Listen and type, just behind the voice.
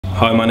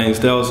Hi, my name is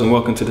DELS and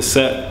welcome to the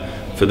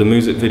set for the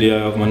music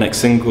video of my next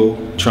single,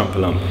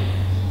 Trumpalump.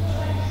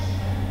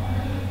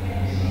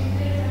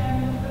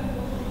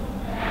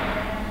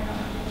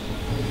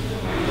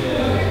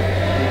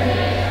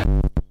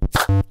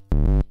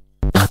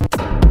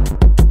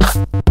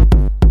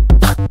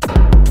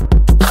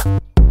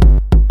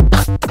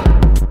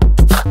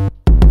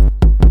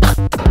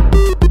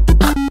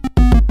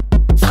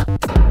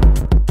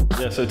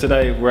 So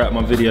today we're at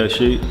my video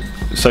shoot.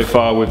 So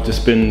far we've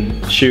just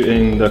been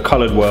shooting the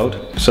coloured world.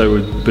 So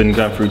we've been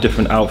going through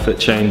different outfit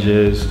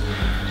changes,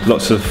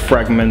 lots of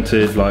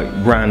fragmented, like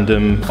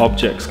random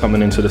objects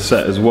coming into the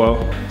set as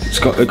well.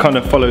 It kind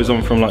of follows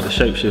on from like the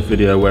Shapeshift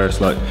video where it's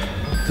like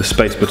the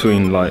space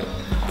between like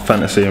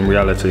fantasy and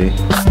reality.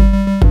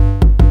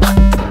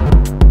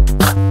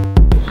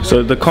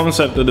 So the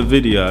concept of the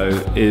video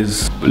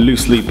is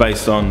loosely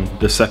based on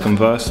the second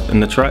verse in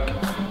the track.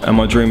 Am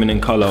I dreaming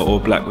in colour or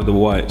black with the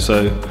white?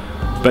 So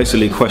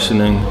basically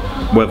questioning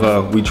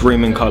whether we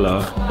dream in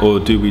colour or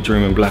do we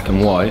dream in black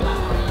and white,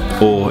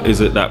 or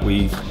is it that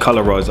we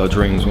colorise our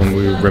dreams when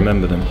we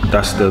remember them?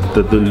 That's the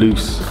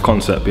loose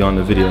concept behind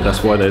the video.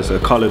 That's why there's a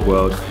coloured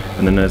world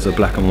and then there's a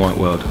black and white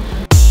world.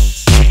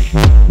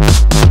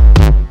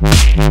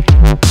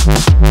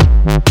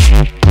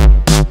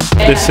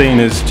 This scene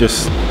is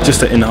just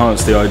to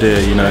enhance the idea,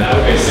 you know,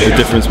 the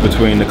difference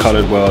between the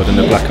coloured world and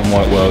the black and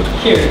white world.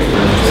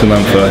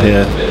 Samantha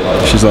here,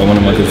 she's like one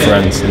of my good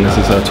friends, and this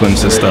is her twin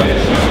sister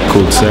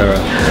called Sarah.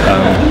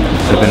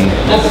 They've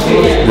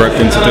been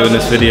roped into doing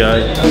this video.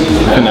 I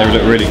think they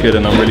look really good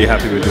and I'm really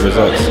happy with the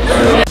results.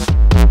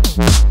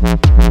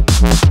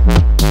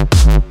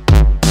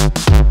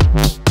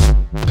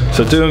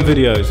 So doing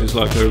videos is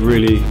like a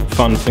really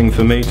fun thing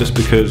for me just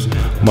because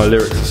my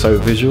lyrics are so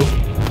visual.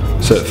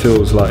 So it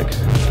feels like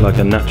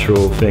a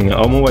natural thing.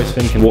 I'm always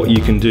thinking what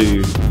you can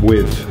do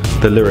with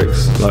the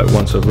lyrics, like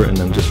once I've written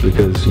them, just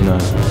because, you know,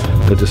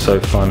 they're just so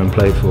fun and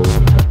playful.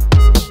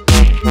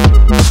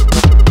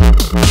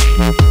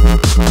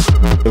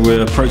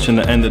 We're approaching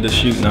the end of the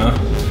shoot now.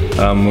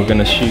 We're going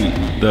to shoot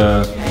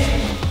the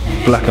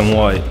black and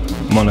white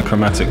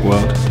monochromatic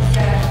world,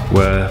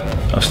 where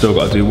I've still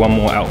got to do one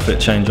more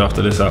outfit change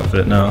after this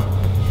outfit now.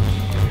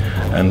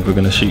 And we're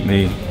going to shoot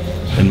me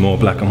in more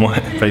black and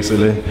white,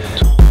 basically.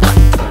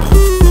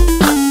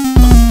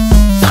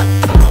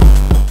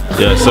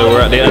 Yeah, so we're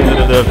at the end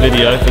of the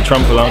video for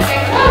Trumpalump.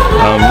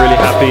 I'm really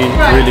happy,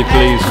 really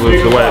pleased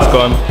with the way it's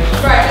gone.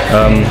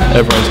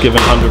 Everyone's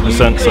given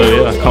 100%, so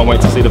yeah, I can't wait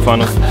to see the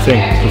final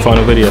thing, the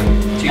final video.